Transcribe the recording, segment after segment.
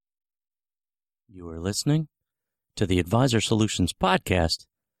You are listening to the Advisor Solutions Podcast,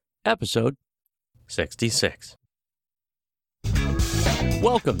 episode 66.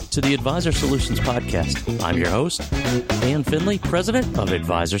 Welcome to the Advisor Solutions Podcast. I'm your host, Dan Finley, president of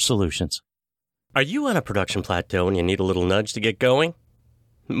Advisor Solutions. Are you on a production plateau and you need a little nudge to get going?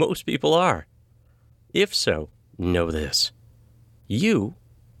 Most people are. If so, know this. You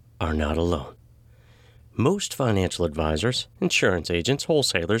are not alone. Most financial advisors, insurance agents,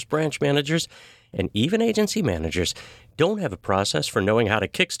 wholesalers, branch managers, and even agency managers don't have a process for knowing how to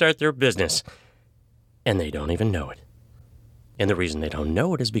kickstart their business. And they don't even know it. And the reason they don't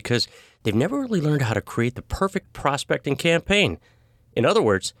know it is because they've never really learned how to create the perfect prospecting campaign. In other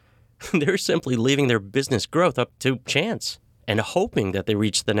words, they're simply leaving their business growth up to chance and hoping that they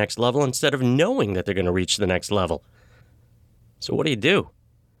reach the next level instead of knowing that they're going to reach the next level. So what do?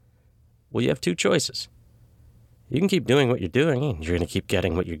 Well, you have two choices. You can keep doing what you're doing and you're going to keep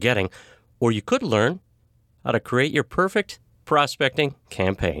getting what you're getting. Or you could learn how to create your perfect prospecting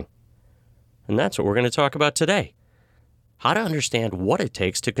campaign. And that's what we're going to talk about today. How to understand what it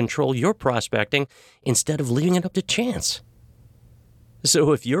takes to control your prospecting instead of leaving it up to chance.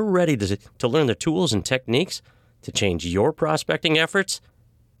 So if you're ready to learn the tools and techniques to change your prospecting efforts,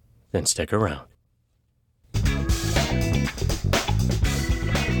 then stick around.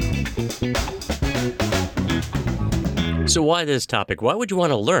 So why this topic? Why would you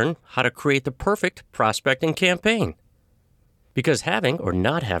want to learn how to create the perfect prospecting campaign? Because having or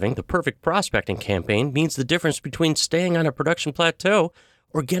not having the perfect prospecting campaign means the difference between staying on a production plateau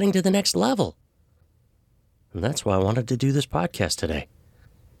or getting to the next level. And that's why I wanted to do this podcast today.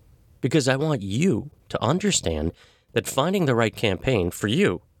 Because I want you to understand that finding the right campaign for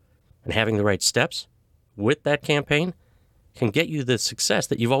you and having the right steps with that campaign can get you the success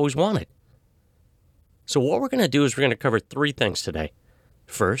that you've always wanted. So what we're going to do is we're going to cover three things today.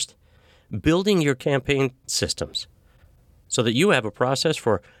 First, building your campaign systems so that you have a process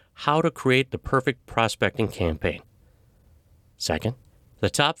for how to create the perfect prospecting campaign. Second, the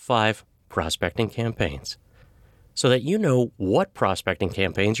top 5 prospecting campaigns so that you know what prospecting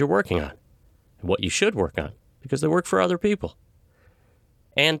campaigns you're working on and what you should work on because they work for other people.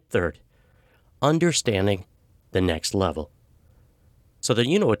 And third, understanding the next level so that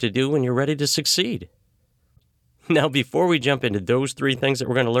you know what to do when you're ready to succeed. Now, before we jump into those three things that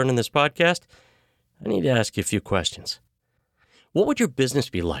we're going to learn in this podcast, I need to ask you a few questions. What would your business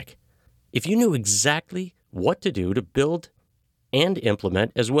be like if you knew exactly what to do to build and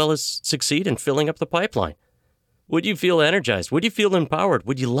implement as well as succeed in filling up the pipeline? Would you feel energized? Would you feel empowered?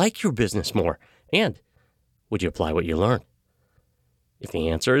 Would you like your business more? And would you apply what you learned? If the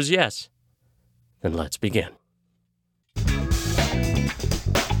answer is yes, then let's begin.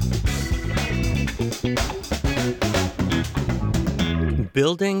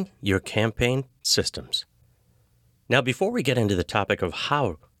 Building your campaign systems. Now, before we get into the topic of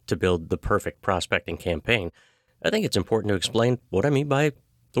how to build the perfect prospecting campaign, I think it's important to explain what I mean by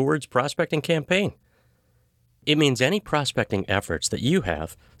the words prospecting campaign. It means any prospecting efforts that you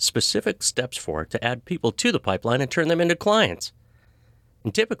have specific steps for to add people to the pipeline and turn them into clients.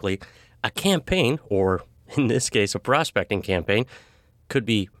 And typically, a campaign, or in this case, a prospecting campaign, could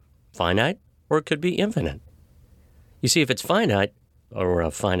be finite or it could be infinite. You see, if it's finite, or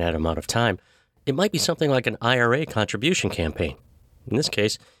a finite amount of time, it might be something like an IRA contribution campaign. In this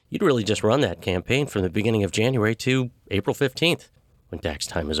case, you'd really just run that campaign from the beginning of January to April 15th, when tax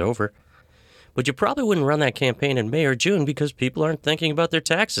time is over. But you probably wouldn't run that campaign in May or June because people aren't thinking about their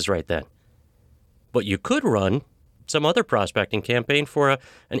taxes right then. But you could run some other prospecting campaign for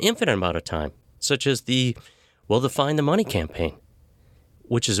an infinite amount of time, such as the Find the Money campaign,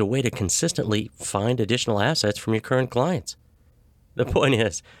 which is a way to consistently find additional assets from your current clients. The point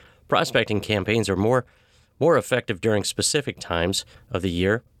is, prospecting campaigns are more effective during specific times of the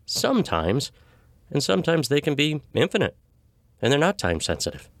year, sometimes, and sometimes they can be infinite, and they're not time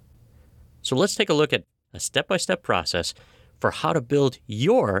sensitive. So let's take a look at a step-by-step process for how to build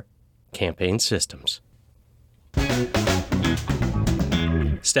your campaign systems.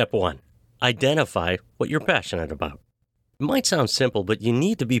 Step 1, identify what you're passionate about. It might sound simple, but you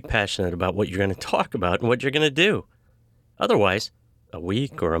need to be passionate about what you're going to talk about and what you're going to do. Otherwise, a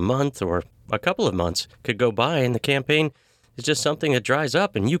week or a month or a couple of months could go by and the campaign is just something that dries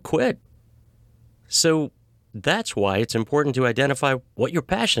up and you quit. So that's why it's important to identify what you're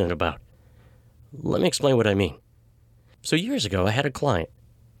passionate about. Let me explain what I mean. So years ago, I had a client,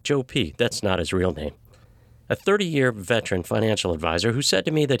 Joe P., that's not his real name, a 30-year veteran financial advisor who said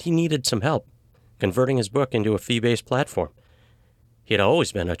to me that he needed some help converting his book into a fee-based platform. He had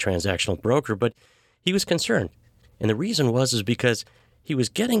always been a transactional broker, but he was concerned. And the reason was because he was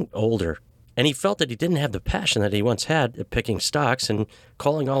getting older And he felt that he didn't have the passion that he once had at picking stocks and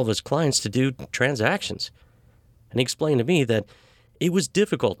calling all of his clients to do transactions. And he explained to me that it was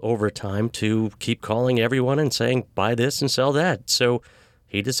difficult over time to keep calling everyone and saying, buy this and sell that. So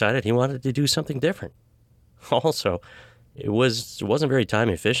he decided he wanted to do something different. Also, it wasn't very time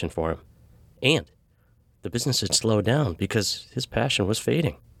efficient for him. And the business had slowed down because his passion was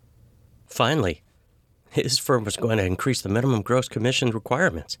fading. Finally, his firm was going to increase the minimum gross commission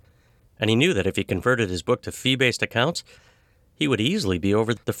requirements. And he knew that if he converted his book to fee-based accounts, he would easily be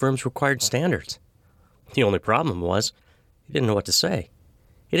over the firm's required standards. The only problem was he didn't know what to say.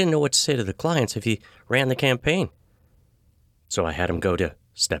 He didn't know what to say to the clients if he ran the campaign. So I had him go to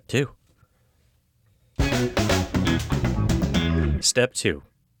step 2. Step 2.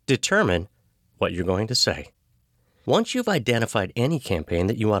 Determine what you're going to say. Once you've identified any campaign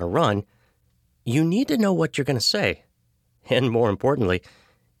that you want to run, you need to know what you're going to say. And more importantly,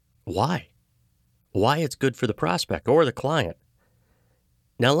 why? Why it's good for the prospect or the client.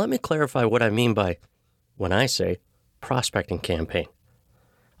 Now let me clarify what I mean by when I say prospecting campaign.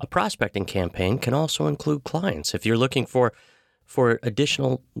 A prospecting campaign can also include clients if you're looking for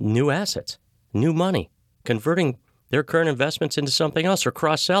additional new assets, new money, converting their current investments into something else or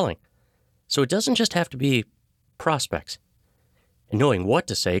cross-selling. So it doesn't just have to be prospects. And knowing what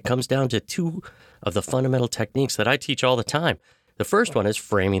to say comes down to 2 of the fundamental techniques that I teach all the time. The first one is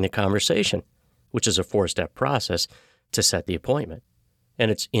framing the conversation, which is a 4-step process to set the appointment. And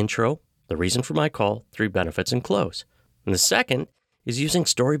it's intro, the reason for my call, 3 benefits, and close. And the second is using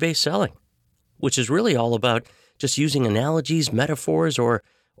story-based selling, which is really all about just using analogies, metaphors, or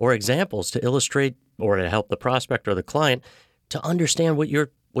examples to illustrate or to help the prospect or the client to understand what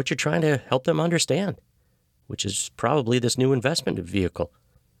you're trying to help them understand, which is probably this new investment vehicle.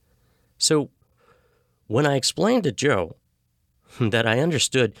 So when I explained to Joe that I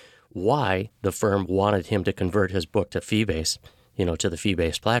understood why the firm wanted him to convert his book to fee-based, to the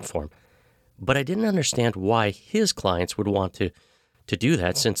fee-based platform, but I didn't understand why his clients would want to do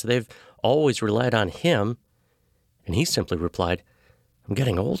that since they've always relied on him, and he simply replied, I'm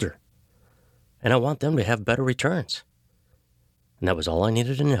getting older, and I want them to have better returns. And that was all I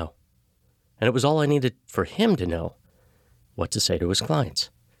needed to know. And it was all I needed for him to know what to say to his clients.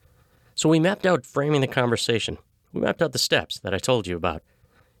 So we mapped out framing the conversation. We mapped out the steps that I told you about.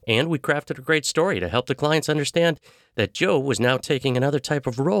 And we crafted a great story to help the clients understand that Joe was now taking another type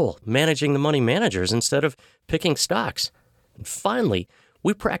of role, managing the money managers instead of picking stocks. And finally,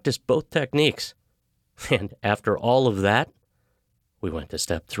 we practiced both techniques. And after all of that, we went to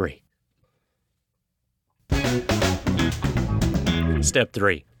step 3. Step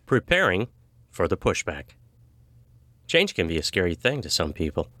 3, preparing for the pushback. Change can be a scary thing to some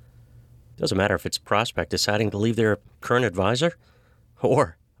people. It doesn't matter if it's a prospect deciding to leave their current advisor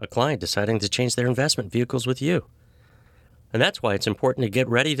or a client deciding to change their investment vehicles with you. And that's why it's important to get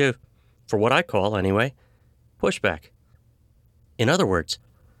ready for what I call anyway, pushback. In other words,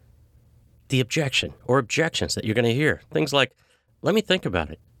 the objection or objections that you're going to hear. Things like, let me think about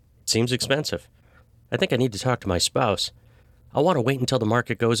it. It seems expensive. I think I need to talk to my spouse. I want to wait until the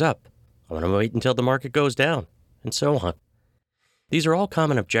market goes up. I want to wait until the market goes down, and so on. These are all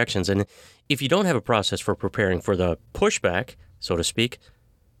common objections, and if you don't have a process for preparing for the pushback, so to speak,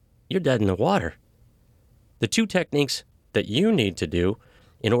 you're dead in the water. The 2 techniques that you need to do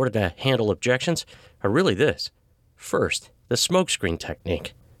in order to handle objections are really this. First, the smokescreen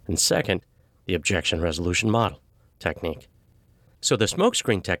technique, and second, the objection resolution model technique. So the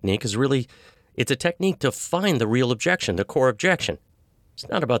smokescreen technique is it's a technique to find the real objection, the core objection. It's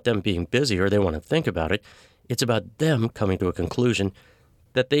not about them being busy or they want to think about it. It's about them coming to a conclusion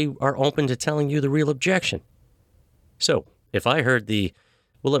that they are open to telling you the real objection. So if I heard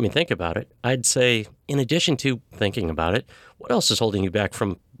well, let me think about it, I'd say, in addition to thinking about it, what else is holding you back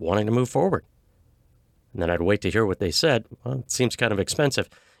from wanting to move forward? And then I'd wait to hear what they said. Well, it seems kind of expensive.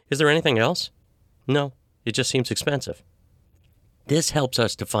 Is there anything else? No, it just seems expensive. This helps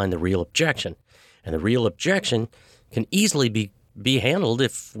us to find the real objection. And the real objection can easily be handled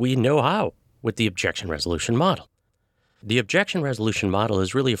if we know how with the objection resolution model. The objection resolution model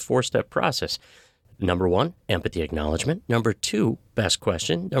is really a 4-step process. Number 1, empathy acknowledgement. Number 2, best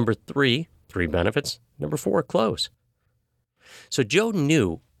question. Number 3, 3 benefits. Number 4, close. So Joe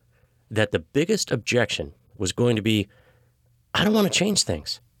knew that the biggest objection was going to be, I don't want to change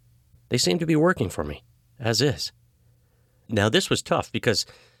things. They seem to be working for me, as is. Now, this was tough because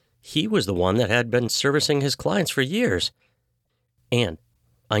he was the one that had been servicing his clients for years. And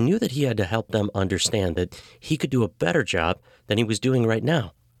I knew that he had to help them understand that he could do a better job than he was doing right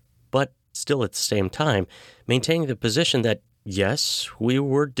now, but still at the same time, maintaining the position that yes, we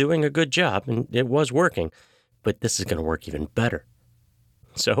were doing a good job and it was working, but this is going to work even better.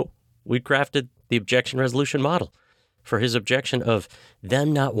 So we crafted the objection resolution model for his objection of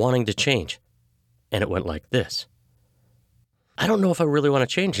them not wanting to change. And it went like this. I don't know if I really want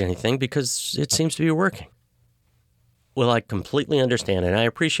to change anything because it seems to be working. Well, I completely understand and I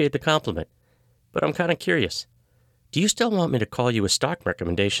appreciate the compliment, but I'm kind of curious. Do you still want me to call you with stock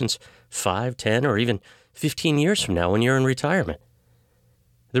recommendations 5, 10, or even 15 years from now when you're in retirement?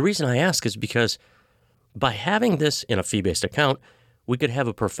 The reason I ask is because by having this in a fee-based account, we could have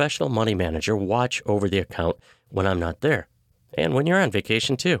a professional money manager watch over the account when I'm not there, and when you're on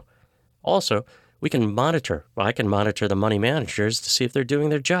vacation too. Also, I can monitor the money managers to see if they're doing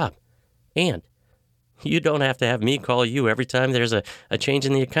their job. And you don't have to have me call you every time there's a change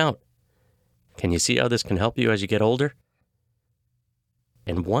in the account. Can you see how this can help you as you get older?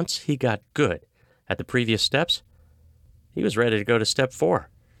 And once he got good at the previous steps, he was ready to go to step 4.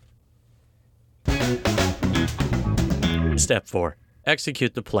 Step 4,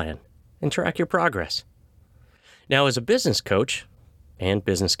 execute the plan and track your progress. Now, as a business coach and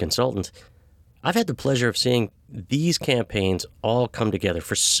business consultant, I've had the pleasure of seeing these campaigns all come together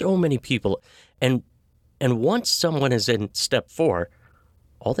for so many people. And once someone is in step 4,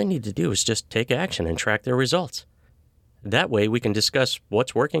 all they need to do is just take action and track their results. That way we can discuss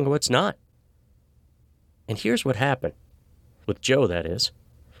what's working and what's not. And here's what happened. With Joe, that is.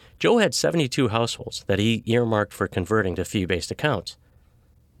 Joe had 72 households that he earmarked for converting to fee-based accounts.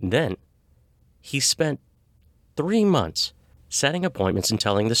 Then he spent 3 months setting appointments and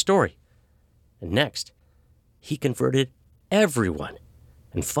telling the story. And next, he converted everyone.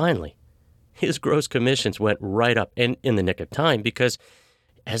 And finally, his gross commissions went right up and in the nick of time because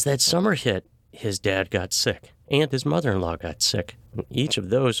as that summer hit, his dad got sick and his mother-in-law got sick. And each of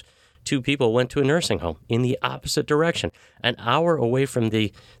those 2 people went to a nursing home in the opposite direction, an hour away from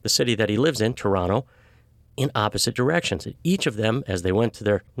the city that he lives in, Toronto, in opposite directions. Each of them, as they went to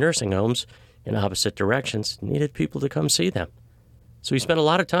their nursing homes in opposite directions, needed people to come see them. So he spent a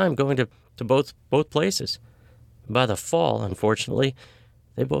lot of time going to both places. By the fall, unfortunately,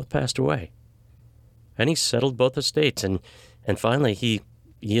 they both passed away. And he settled both estates, and finally he,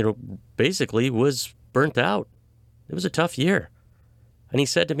 basically was burnt out. It was a tough year. And he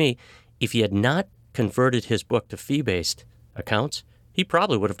said to me, if he had not converted his book to fee-based accounts, he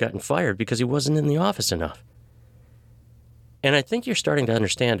probably would have gotten fired because he wasn't in the office enough. And I think you're starting to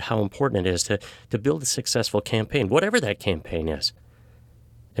understand how important it is to build a successful campaign, whatever that campaign is.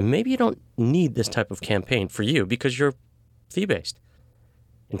 And maybe you don't need this type of campaign for you because you're fee-based.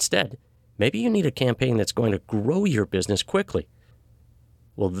 Instead, maybe you need a campaign that's going to grow your business quickly.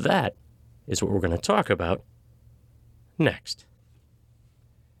 Well, that is what we're going to talk about next.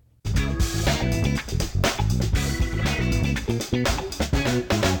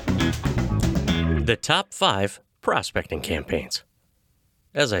 The top 5 prospecting campaigns.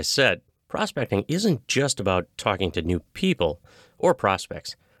 As I said, prospecting isn't just about talking to new people or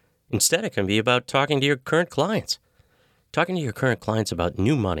prospects. Instead, it can be about talking to your current clients. Talking to your current clients about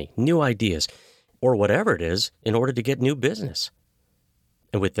new money, new ideas, or whatever it is in order to get new business.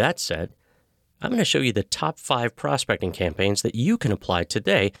 And with that said, I'm going to show you the top 5 prospecting campaigns that you can apply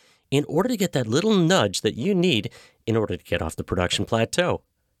today in order to get that little nudge that you need in order to get off the production plateau.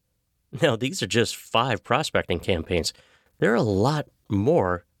 Now, these are just 5 prospecting campaigns. There are a lot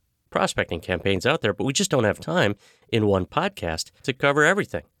more prospecting campaigns out there, but we just don't have time in one podcast to cover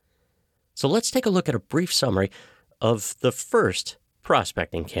everything. So let's take a look at a brief summary of the first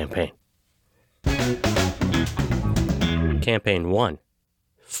prospecting campaign. Campaign 1,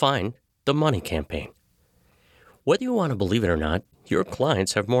 Find the Money Campaign. Whether you want to believe it or not, your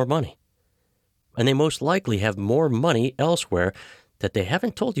clients have more money. And they most likely have more money elsewhere that they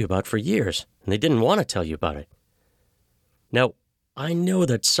haven't told you about for years, and they didn't want to tell you about it. Now, I know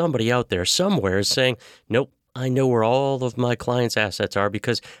that somebody out there somewhere is saying, nope, I know where all of my clients' assets are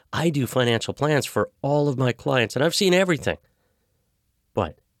because I do financial plans for all of my clients, and I've seen everything.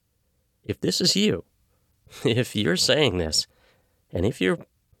 But if this is you, if you're saying this, and if you're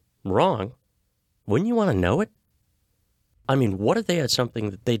wrong, wouldn't you want to know it? I mean, what if they had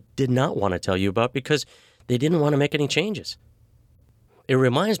something that they did not want to tell you about because they didn't want to make any changes? It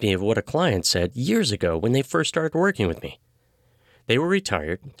reminds me of what a client said years ago when they first started working with me. They were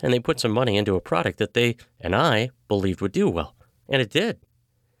retired, and they put some money into a product that they and I believed would do well, and it did.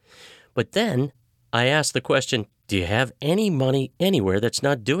 But then I asked the question, do you have any money anywhere that's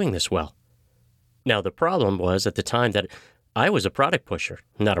not doing this well? Now, the problem was at the time that I was a product pusher,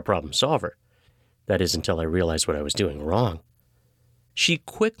 not a problem solver. That is until I realized what I was doing wrong. She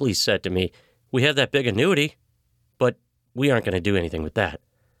quickly said to me, we have that big annuity, but we aren't going to do anything with that."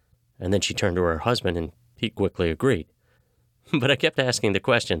 And then she turned to her husband, and he quickly agreed. But I kept asking the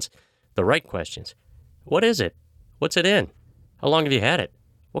right questions. What is it? What's it in? How long have you had it?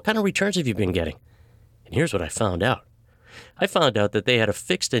 What kind of returns have you been getting? And here's what I found out. I found out that they had a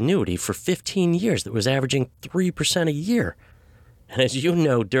fixed annuity for 15 years that was averaging 3% a year. And as you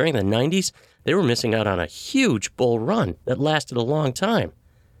know, during the 90s, they were missing out on a huge bull run that lasted a long time.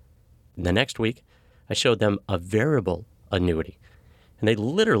 And the next week, I showed them a variable annuity. And they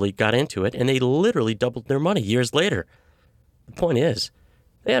literally got into it, and they literally doubled their money years later. The point is,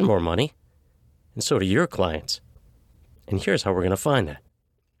 they had more money, and so do your clients. And here's how we're going to find that.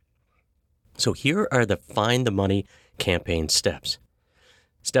 So here are the Find the Money campaign steps.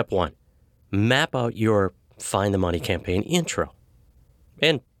 Step 1, map out your Find the Money campaign intro.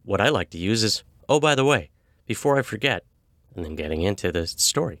 And what I like to use is, oh, by the way, before I forget, and then getting into the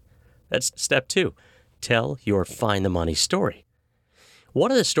story. That's step 2, tell your Find the Money story.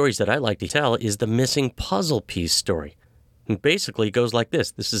 One of the stories that I like to tell is the missing puzzle piece story. And basically it goes like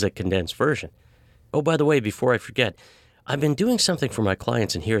this. This is a condensed version. Oh, by the way, before I forget, I've been doing something for my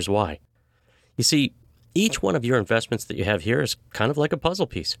clients, and here's why. You see, each one of your investments that you have here is kind of like a puzzle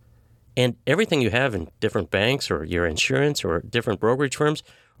piece. And everything you have in different banks or your insurance or different brokerage firms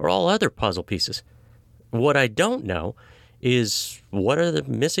are all other puzzle pieces. What I don't know is what are the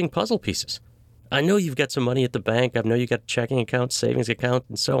missing puzzle pieces. I know you've got some money at the bank. I know you've got a checking account, savings account,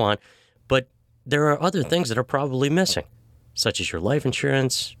 and so on. But there are other things that are probably missing, such as your life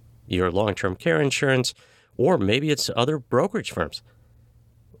insurance, your long-term care insurance, or maybe it's other brokerage firms.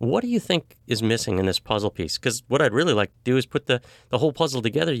 What do you think is missing in this puzzle piece? Because what I'd really like to do is put the whole puzzle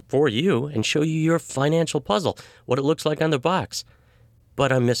together for you and show you your financial puzzle, what it looks like on the box.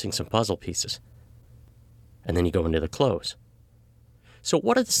 But I'm missing some puzzle pieces. And then you go into the close. So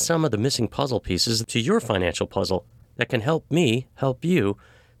what are some of the missing puzzle pieces to your financial puzzle that can help me help you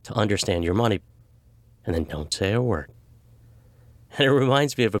to understand your money? And then don't say a word. And it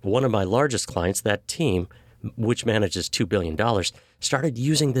reminds me of one of my largest clients, that team, which manages $2 billion, started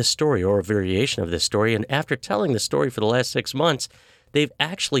using this story or a variation of this story. And after telling the story for the last 6 months, they've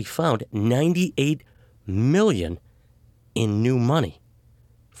actually found $98 million in new money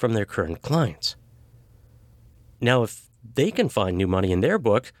from their current clients. Now, if they can find new money in their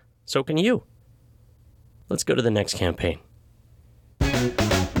book, so can you. Let's go to the next campaign.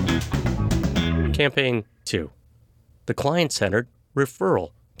 Campaign 2, the client-centered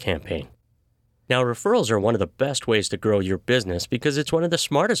referral campaign. Now, referrals are one of the best ways to grow your business because it's one of the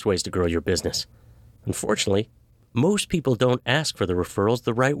smartest ways to grow your business. Unfortunately, most people don't ask for the referrals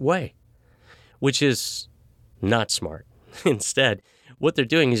the right way, which is not smart. Instead, what they're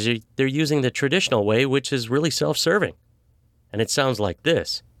doing is they're using the traditional way, which is really self-serving. And it sounds like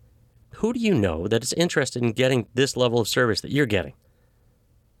this. Who do you know that is interested in getting this level of service that you're getting?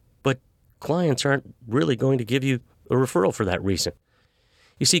 But clients aren't really going to give you a referral for that reason.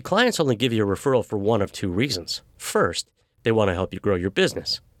 You see, clients only give you a referral for one of two reasons. First, they want to help you grow your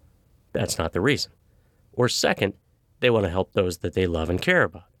business. That's not the reason. Or second, they want to help those that they love and care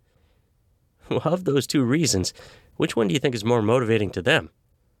about. Well, of those two reasons, which one do you think is more motivating to them?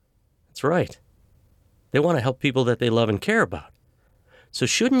 That's right. They want to help people that they love and care about. So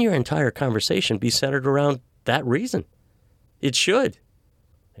shouldn't your entire conversation be centered around that reason? It should.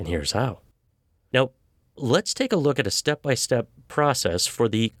 And here's how. Now, let's take a look at a step-by-step process for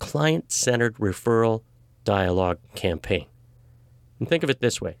the client-centered referral dialogue campaign. And think of it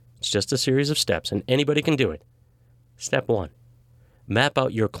this way. It's just a series of steps, and anybody can do it. Step 1, map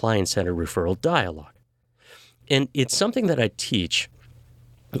out your client-centered referral dialogue. And it's something that I teach,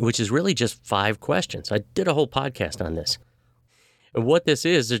 which is really just 5 questions. I did a whole podcast on this. And what this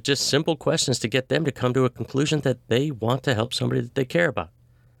is, they're just simple questions to get them to come to a conclusion that they want to help somebody that they care about.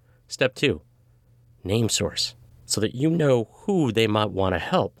 Step 2, name source, so that you know who they might want to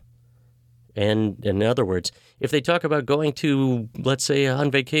help. And in other words, if they talk about going to, let's say,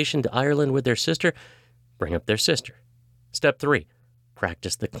 on vacation to Ireland with their sister, bring up their sister. Step 3,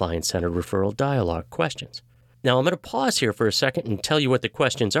 practice the client-centered referral dialogue questions. Now, I'm going to pause here for a second and tell you what the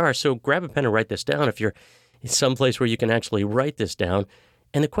questions are, so grab a pen and write this down if you're in some place where you can actually write this down.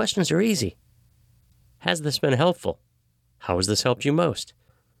 And the questions are easy. Has this been helpful? How has this helped you most?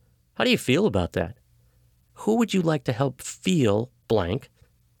 How do you feel about that? Who would you like to help feel blank,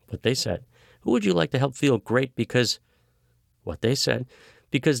 what they said? Who would you like to help feel great because, what they said,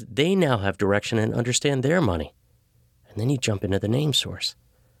 because they now have direction and understand their money? And then you jump into the name source.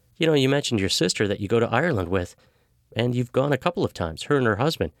 You know, you mentioned your sister that you go to Ireland with, and you've gone a couple of times, her and her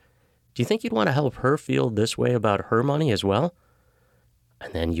husband. Do you think you'd want to help her feel this way about her money as well?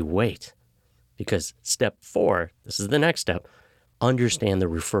 And then you wait, Because step 4, this is the next step, understand the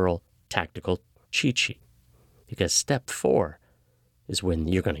referral tactical cheat sheet. Because step 4 is when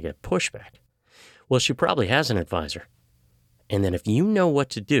you're going to get pushback. Well, she probably has an advisor. And then if you know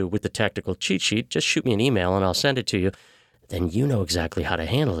what to do with the tactical cheat sheet, just shoot me an email and I'll send it to you. Then you know exactly how to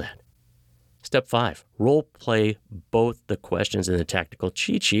handle that. Step 5, role play both the questions in the tactical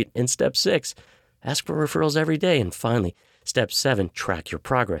cheat sheet. And step 6, ask for referrals every day. And finally, step 7, track your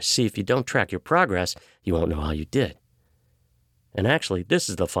progress. See, if you don't track your progress, you won't know how you did. And actually, this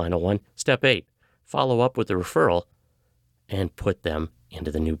is the final one. Step 8, follow up with the referral and put them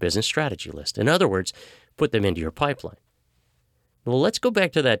into the new business strategy list. In other words, put them into your pipeline. Well, let's go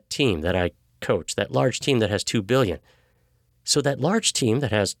back to that team that I coach, that large team that has $2 billion. So that large team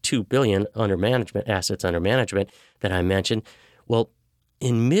that has $2 billion under management, assets under management that I mentioned, well,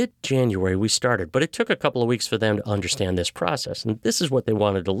 in mid-January we started, but it took a couple of weeks for them to understand this process. And this is what they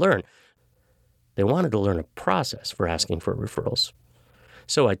wanted to learn. They wanted to learn a process for asking for referrals.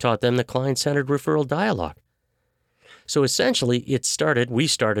 So I taught them the client-centered referral dialogue. So essentially, we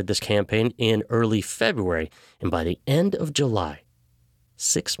started this campaign in early February, and by the end of July,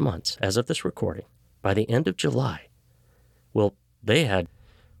 6 months as of this recording, by the end of July, well, they had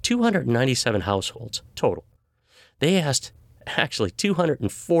 297 households total. They asked actually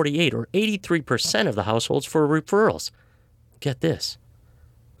 248 or 83% of the households for referrals. Get this.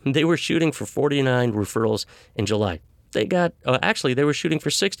 They were shooting for 49 referrals in July. They were shooting for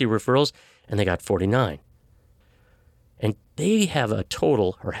 60 referrals and they got 49. And they had a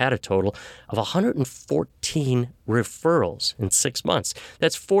total of 114 referrals in 6 months.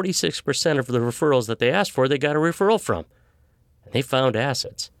 That's 46% of the referrals that they asked for, they got a referral from. And they found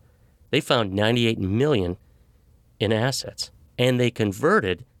assets. They found $98 million in assets. And they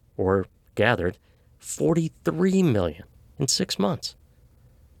converted or gathered $43 million in 6 months.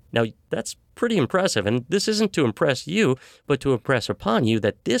 Now, that's pretty impressive. And this isn't to impress you, but to impress upon you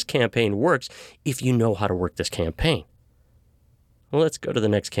that this campaign works if you know how to work this campaign. Well, let's go to the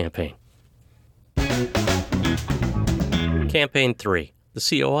next campaign. Campaign 3,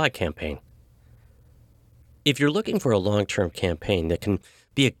 the COI campaign. If you're looking for a long-term campaign that can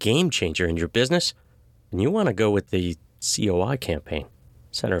be a game changer in your business, then you want to go with the COI campaign,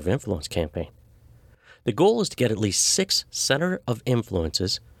 Center of Influence campaign. The goal is to get at least 6 center of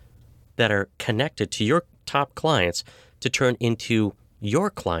influences that are connected to your top clients to turn into your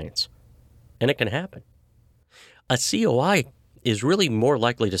clients. And it can happen. A COI is really more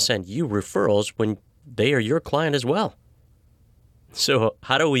likely to send you referrals when they are your client as well. So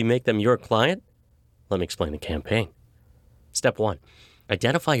how do we make them your client? Let me explain the campaign. Step 1,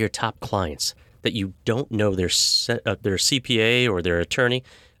 identify your top clients that you don't know their CPA or their attorney.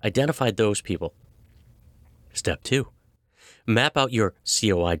 Identify those people. Step 2, map out your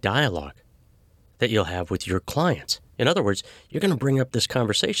COI dialogue that you'll have with your clients. In other words, you're going to bring up this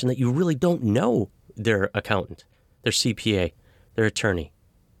conversation that you really don't know their accountant, their CPA, their attorney.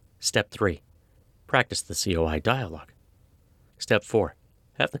 Step 3, practice the COI dialogue. Step 4,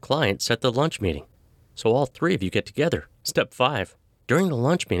 have the client set the lunch meeting so all 3 of you get together. Step 5, during the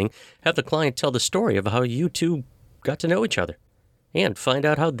lunch meeting, have the client tell the story of how you two got to know each other and find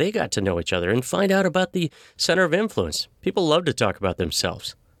out how they got to know each other and find out about the center of influence. People love to talk about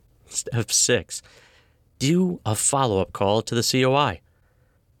themselves. Step 6, do a follow-up call to the COI.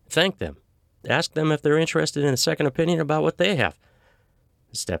 Thank them. Ask them if they're interested in a second opinion about what they have.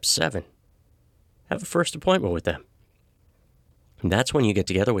 Step 7, have a first appointment with them. And that's when you get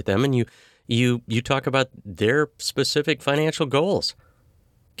together with them and you talk about their specific financial goals.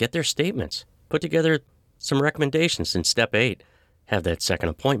 Get their statements. Put together some recommendations. In step 8, have that second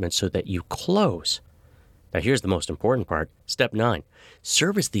appointment so that you close. Now, here's the most important part. Step 9,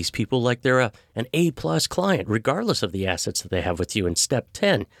 service these people like they're an A-plus client, regardless of the assets that they have with you. And step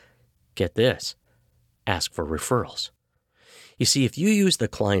 10, get this, ask for referrals. You see, if you use the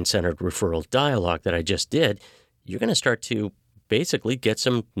client-centered referral dialogue that I just did, you're going to start to basically get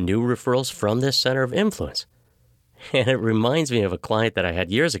some new referrals from this center of influence. And it reminds me of a client that I had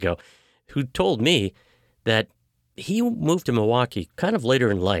years ago who told me that he moved to Milwaukee kind of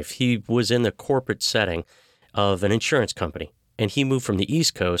later in life. He was in the corporate setting of an insurance company, and he moved from the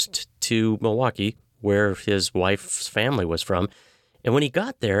East Coast to Milwaukee, where his wife's family was from. And when he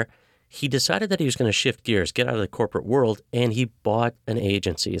got there, he decided that he was going to shift gears, get out of the corporate world, and he bought an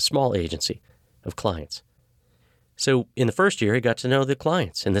agency, a small agency of clients. So in the first year, he got to know the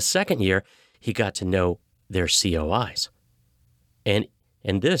clients. In the second year, he got to know their COIs. And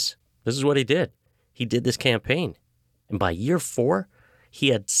this is what he did. He did this campaign. And by year 4, he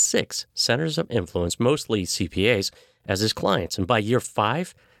had 6 centers of influence, mostly CPAs, as his clients. And by year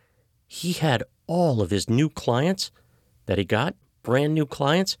 5, he had all of his new clients that he got, brand new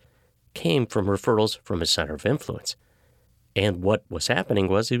clients, came from referrals from his center of influence. And what was happening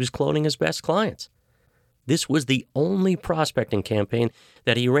was he was cloning his best clients. This was the only prospecting campaign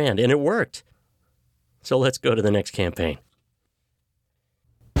that he ran, and it worked. So let's go to the next campaign.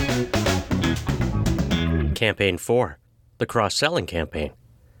 Campaign 4, the cross-selling campaign.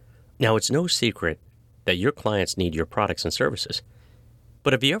 Now, it's no secret that your clients need your products and services.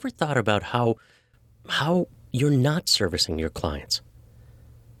 But have you ever thought about how you're not servicing your clients?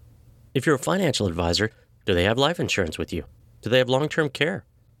 If you're a financial advisor, do they have life insurance with you? Do they have long-term care?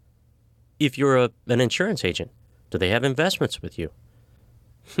 If you're an insurance agent, do they have investments with you?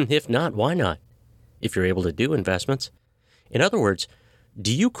 If not, why not? If you're able to do investments. In other words,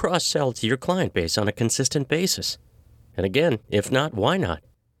 do you cross-sell to your client base on a consistent basis? And again, if not, why not?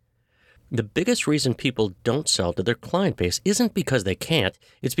 The biggest reason people don't sell to their client base isn't because they can't,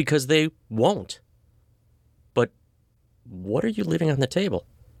 it's because they won't. But what are you leaving on the table?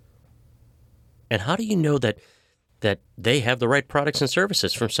 And how do you know that they have the right products and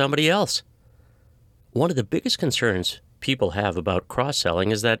services from somebody else? One of the biggest concerns people have about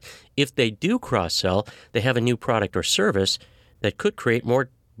cross-selling is that if they do cross-sell, they have a new product or service that could create more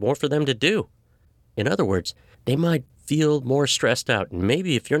for them to do. In other words, they might feel more stressed out. And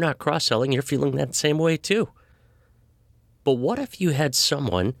maybe if you're not cross-selling, you're feeling that same way too. But what if you had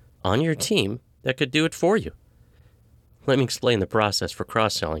someone on your team that could do it for you? Let me explain the process for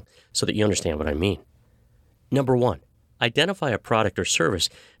cross-selling so that you understand what I mean. Number 1, identify a product or service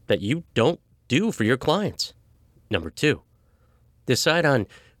that you don't do for your clients. Number 2, decide on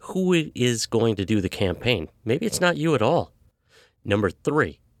who is going to do the campaign. Maybe it's not you at all. Number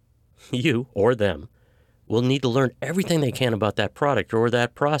 3, you or them will need to learn everything they can about that product or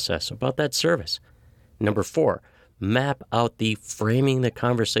that process, about that service. Number 4, map out the framing the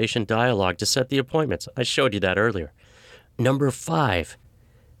conversation dialogue to set the appointments. I showed you that earlier. Number 5,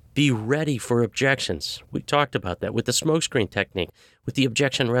 be ready for objections. We talked about that with the smokescreen technique, with the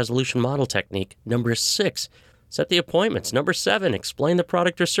objection resolution model technique. Number 6, set the appointments. Number 7, explain the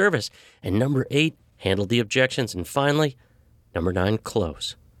product or service. And number 8, handle the objections. And finally, number 9,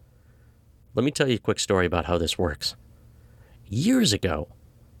 close. Let me tell you a quick story about how this works. Years ago,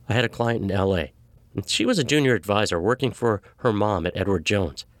 I had a client in L.A. She was a junior advisor working for her mom at Edward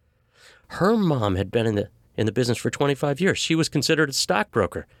Jones. Her mom had been in the business for 25 years. She was considered a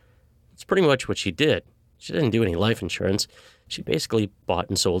stockbroker. It's pretty much what she did. She didn't do any life insurance. She basically bought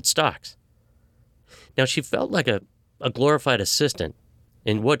and sold stocks. Now, she felt like a glorified assistant,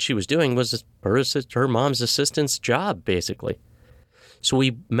 and what she was doing was her mom's assistant's job, basically. So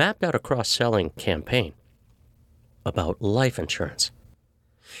we mapped out a cross-selling campaign about life insurance.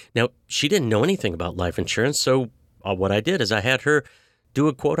 Now, she didn't know anything about life insurance, so what I did is I had her do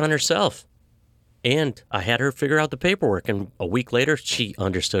a quote on herself. And I had her figure out the paperwork, and a week later, she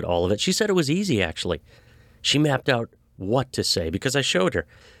understood all of it. She said it was easy, actually. She mapped out what to say because I showed her.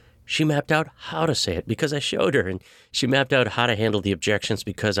 She mapped out how to say it because I showed her. And she mapped out how to handle the objections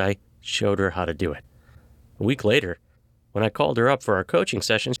because I showed her how to do it. A week later, when I called her up for our coaching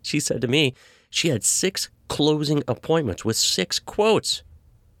session, she said to me she had 6 closing appointments with 6 quotes.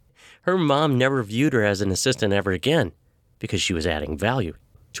 Her mom never viewed her as an assistant ever again because she was adding value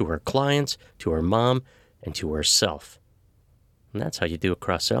to her clients, to her mom, and to herself. And that's how you do a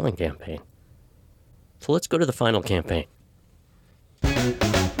cross-selling campaign. So let's go to the final campaign.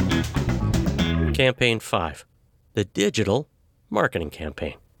 Campaign 5, the digital marketing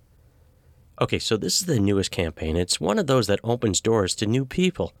campaign. Okay, so this is the newest campaign. It's one of those that opens doors to new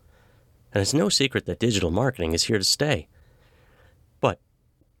people. And it's no secret that digital marketing is here to stay. But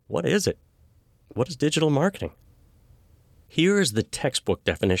what is it? What is digital marketing? Here is the textbook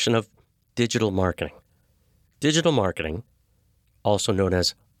definition of digital marketing. Digital marketing, also known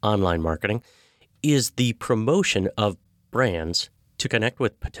as online marketing, is the promotion of brands to connect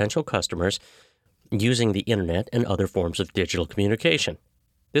with potential customers using the internet and other forms of digital communication.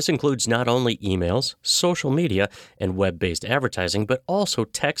 This includes not only emails, social media, and web-based advertising, but also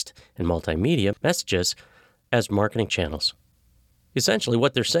text and multimedia messages as marketing channels. Essentially,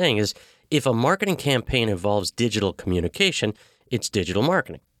 what they're saying is, if a marketing campaign involves digital communication, it's digital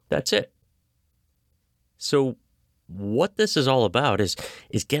marketing. That's it. So what this is all about is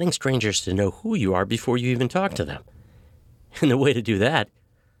getting strangers to know who you are before you even talk to them. And the way to do that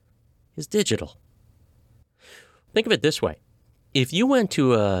is digital. Think of it this way. If you went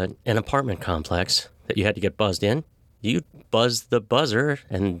to an apartment complex that you had to get buzzed in, you'd buzz the buzzer,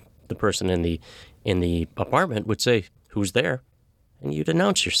 and the person in the apartment would say, "Who's there?" And you'd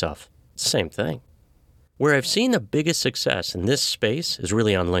announce yourself. Same thing. Where I've seen the biggest success in this space is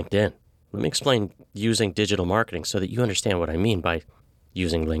really on LinkedIn. Let me explain using digital marketing so that you understand what I mean by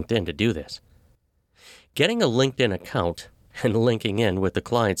using LinkedIn to do this. Getting a LinkedIn account and linking in with the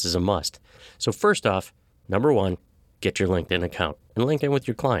clients is a must. So first off, number one, get your LinkedIn account and link in with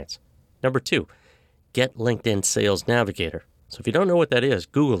your clients. Number two, get LinkedIn Sales Navigator. So if you don't know what that is,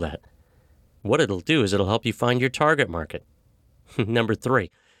 Google that. What it'll do is it'll help you find your target market. Number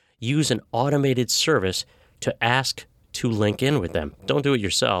three, use an automated service to ask to link in with them. Don't do it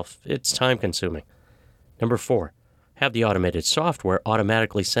yourself. It's time consuming. Number four, have the automated software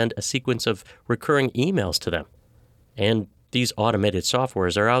automatically send a sequence of recurring emails to them. And these automated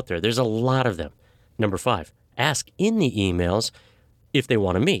softwares are out there. There's a lot of them. Number five, ask in the emails if they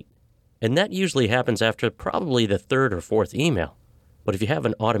want to meet. And that usually happens after probably the third or fourth email. But if you have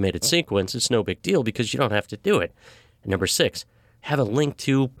an automated sequence, it's no big deal because you don't have to do it. And number six, have a link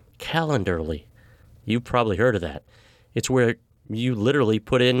to Calendarly. You've probably heard of that. It's where you literally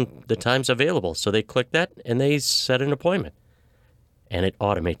put in the times available. So they click that and they set an appointment. And it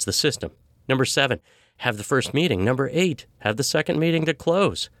automates the system. Number seven, have the first meeting. Number eight, have the second meeting to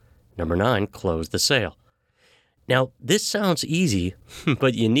close. Number nine, close the sale. Now, this sounds easy,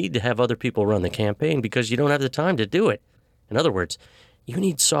 but you need to have other people run the campaign because you don't have the time to do it. In other words, you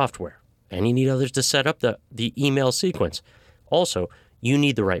need software, and you need others to set up the email sequence. Also, you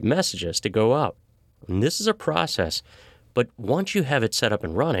need the right messages to go out. And this is a process, but once you have it set up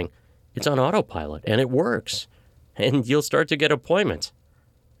and running, it's on autopilot, and it works. And you'll start to get appointments.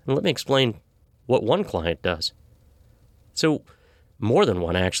 And let me explain what one client does. So, more than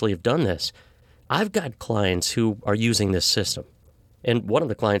one actually have done this. I've got clients who are using this system. And one of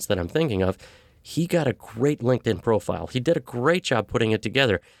the clients that I'm thinking of, he got a great LinkedIn profile. He did a great job putting it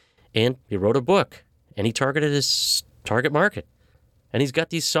together. And he wrote a book. And he targeted his target market. And he's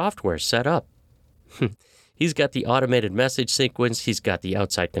got these softwares set up. He's got the automated message sequence. He's got the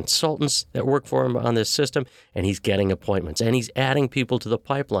outside consultants that work for him on this system. And he's getting appointments. And he's adding people to the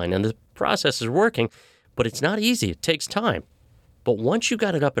pipeline. And the process is working. But it's not easy. It takes time. But once you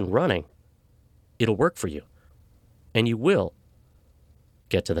got it up and running, it'll work for you. And you will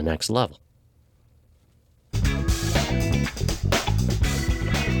get to the next level.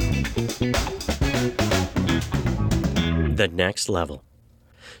 The next level.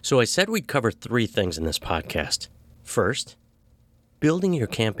 So I said we'd cover three things in this podcast. First, building your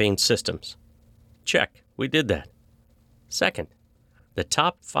campaign systems. Check, we did that. Second, the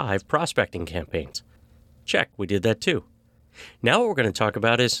top 5 prospecting campaigns. Check, we did that too. Now what we're going to talk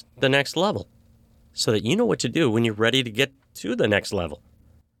about is the next level, so that you know what to do when you're ready to get to the next level.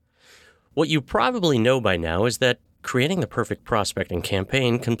 What you probably know by now is that creating the perfect prospecting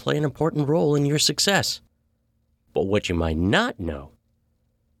campaign can play an important role in your success. But what you might not know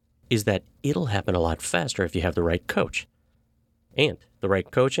is that it'll happen a lot faster if you have the right coach. And the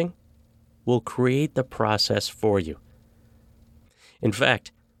right coaching will create the process for you. In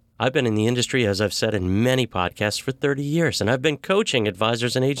fact, I've been in the industry, as I've said in many podcasts, for 30 years, and I've been coaching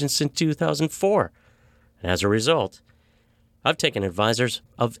advisors and agents since 2004. And as a result, I've taken advisors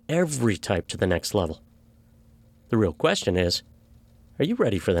of every type to the next level. The real question is, are you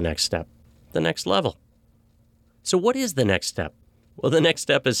ready for the next step, the next level? So what is the next step? Well, the next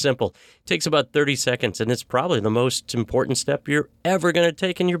step is simple. It takes about 30 seconds, and it's probably the most important step you're ever going to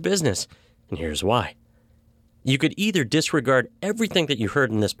take in your business. And here's why. You could either disregard everything that you heard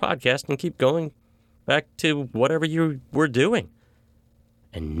in this podcast and keep going back to whatever you were doing,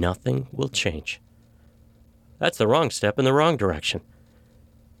 and nothing will change. That's the wrong step in the wrong direction.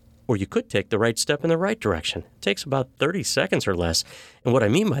 Or you could take the right step in the right direction. It takes about 30 seconds or less. And what I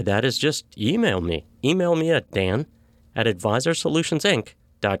mean by that is just email me. Email me at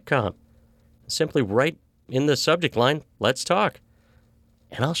dan@advisorsolutionsinc.com. Simply write in the subject line, "Let's talk."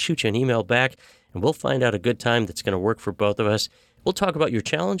 And I'll shoot you an email back, and we'll find out a good time that's going to work for both of us. We'll talk about your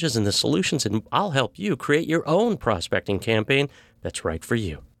challenges and the solutions, and I'll help you create your own prospecting campaign that's right for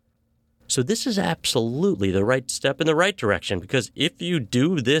you. So this is absolutely the right step in the right direction, because if you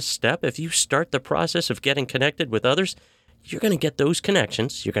do this step, if you start the process of getting connected with others, you're going to get those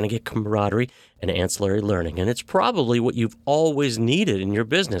connections, you're going to get camaraderie and ancillary learning, and it's probably what you've always needed in your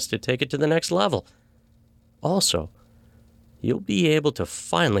business to take it to the next level. Also, you'll be able to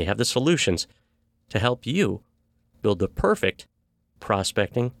finally have the solutions to help you build the perfect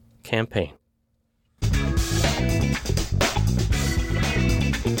prospecting campaign.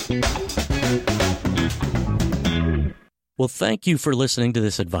 Well, thank you for listening to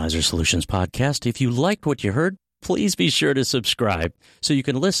this Advisor Solutions podcast. If you liked what you heard, please be sure to subscribe so you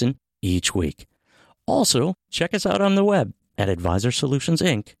can listen each week. Also, check us out on the web at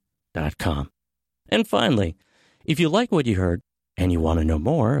advisorsolutionsinc.com. And finally, if you like what you heard and you want to know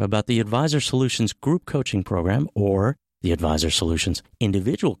more about the Advisor Solutions Group Coaching Program or the Advisor Solutions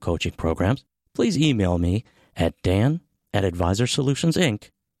Individual Coaching Programs, please email me at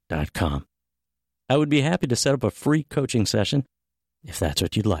dan@advisorsolutionsinc.com. I would be happy to set up a free coaching session if that's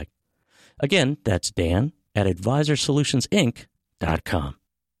what you'd like. Again, that's dan@advisorsolutionsinc.com.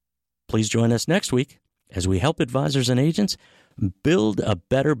 Please join us next week as we help advisors and agents build a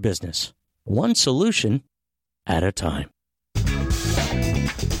better business, one solution at a time.